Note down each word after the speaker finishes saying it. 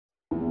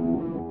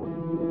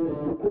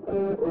Welcome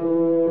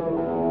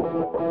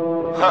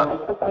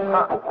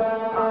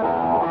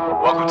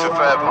to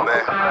forever,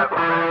 man.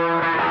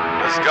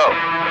 Let's go.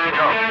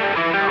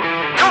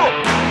 Come on.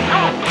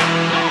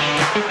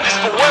 This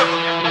forever.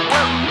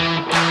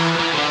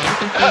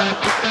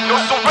 No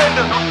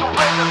surrender.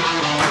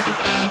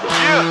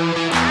 Yeah.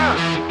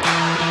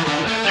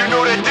 You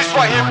know that this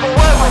right here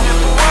forever.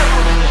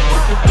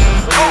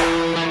 Go.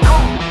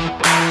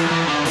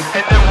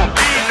 And there will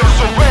be no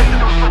surrender.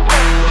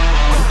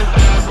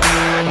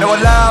 Now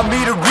allow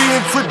me to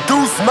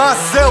reintroduce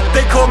myself.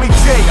 They call me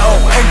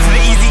J.O.N. to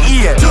the easy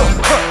E-N.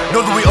 Know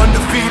that we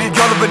undefeated.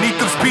 Y'all are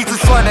beneath them speeches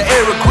trying to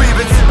air a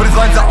grievance, but his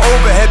lines are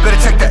overhead. Better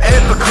check the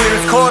air for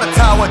clearance. Call the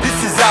tower, this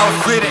is ours.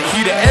 Clear the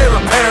heat, the air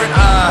apparent.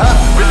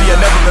 Really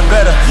I've never been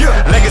better.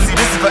 Legacy,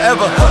 this is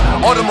forever.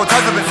 All the more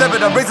times I've been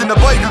severed. I'm raising the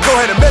bar, you can go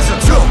ahead and measure.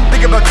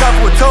 Think about time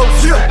for a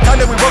toast. Time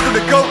that we welcome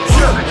to go.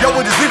 Yo,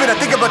 we're just leaving. I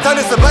think about time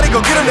that somebody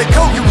go get them their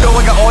coat. You know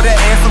I got all that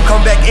anthem.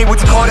 Come back in, what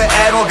you call that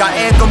add-on. Got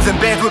anthems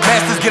and bands with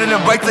masters. Getting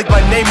them right like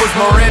my name was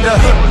Miranda.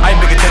 I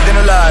ain't bigger dead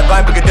than alive. I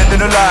ain't bigger dead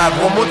than alive.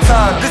 One more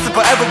time, this is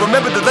forever.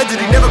 Remember the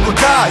legend, he never gon'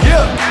 die.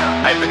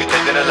 I ain't bigger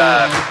dead than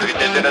alive. Bigger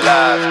dead than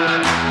alive.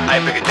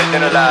 I ain't bigger dead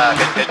than alive.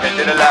 Dead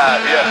than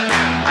alive.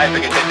 I ain't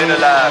bigger dead than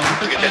alive.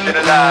 Bigger dead than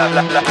alive.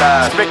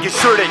 Just making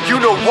sure that you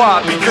know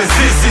why, because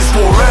this is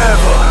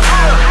forever.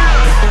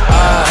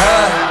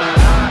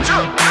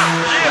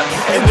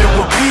 And there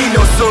will be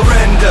no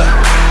surrender.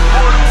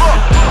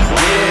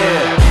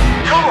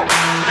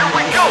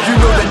 You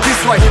know that this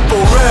right here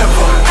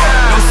forever.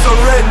 No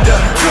surrender.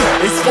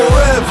 It's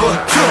forever.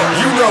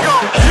 You know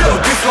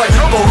this right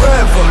here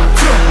forever.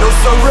 No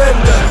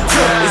surrender.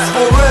 It's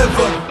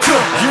forever.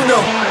 You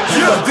know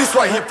this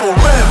right here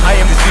forever. I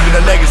am just leaving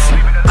a legacy.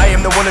 I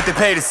am the one that they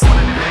paid to see.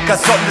 Got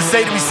something to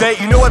say to me, say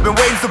it. You know I've been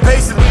waiting so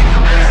patiently.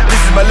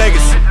 This is my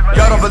legacy.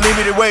 Y'all don't believe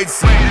me, then wait and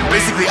see.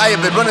 Basically, I have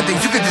been running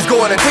things. You can just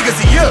go on and take a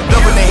seat.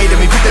 Loving they hated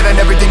me, put that on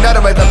everything.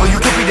 Not on my level, you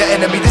can't be the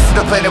enemy. This is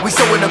the plan that we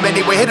showing them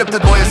anyway. Hit up the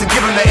lawyers and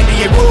give them the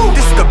NDA. Woo!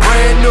 This is the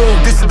brand new.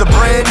 This is the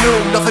brand new.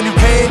 Nothing you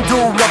can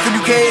do, nothing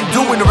you can't do.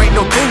 And there ain't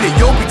no thing that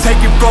you'll be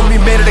taking from me.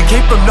 Man, that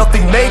came from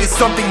nothing made it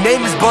something.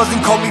 Name is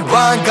buzzing, call me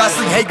Ryan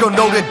Gosling. Hey, gon'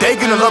 know that they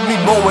gonna love me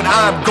more when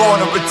I'm gone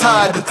or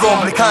retire the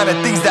throne. The kind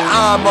of things that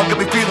I'm gonna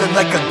be feeling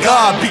like a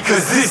god,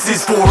 because this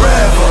is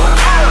forever.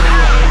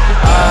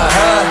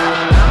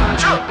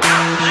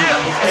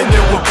 And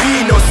there will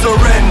be no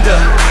surrender.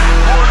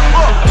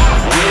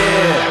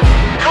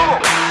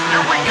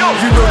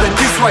 You know that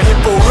this right here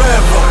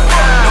forever.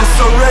 No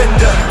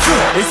surrender.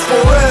 It's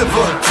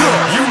forever.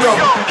 You know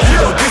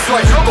this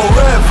right here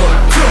forever.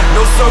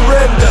 No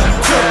surrender.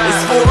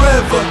 It's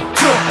forever.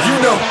 You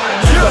know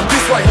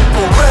this right here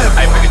forever.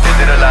 I ain't bigger dead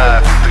than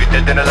alive. Bigger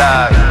dead than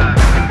alive.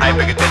 I ain't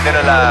bigger dead than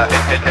alive.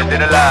 Dead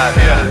than alive.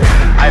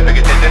 I ain't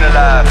bigger dead than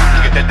alive.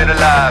 Bigger dead than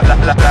alive.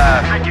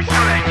 Making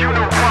sure that you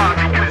know why,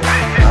 because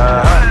this is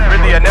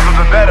Really I've never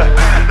been better.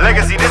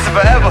 Legacy, this is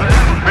forever.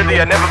 Really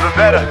I've never been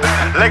better.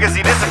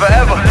 Legacy, this is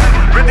forever.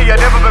 Really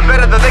I've never been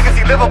better. The legacy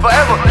live on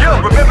forever.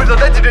 Remember the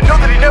legend and know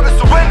that he never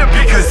surrendered,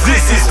 because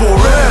this is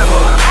forever.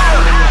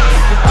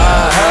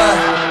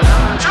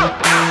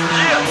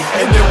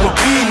 And there will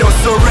be no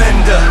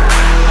surrender.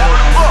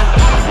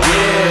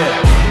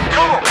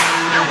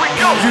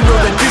 You know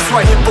that this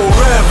right here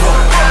forever.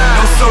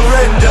 No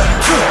surrender.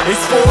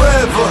 It's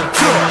forever.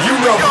 You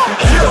know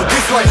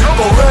this right here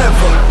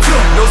forever.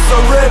 No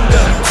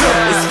surrender.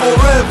 It's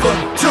forever.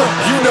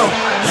 You know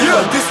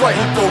this right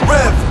here forever.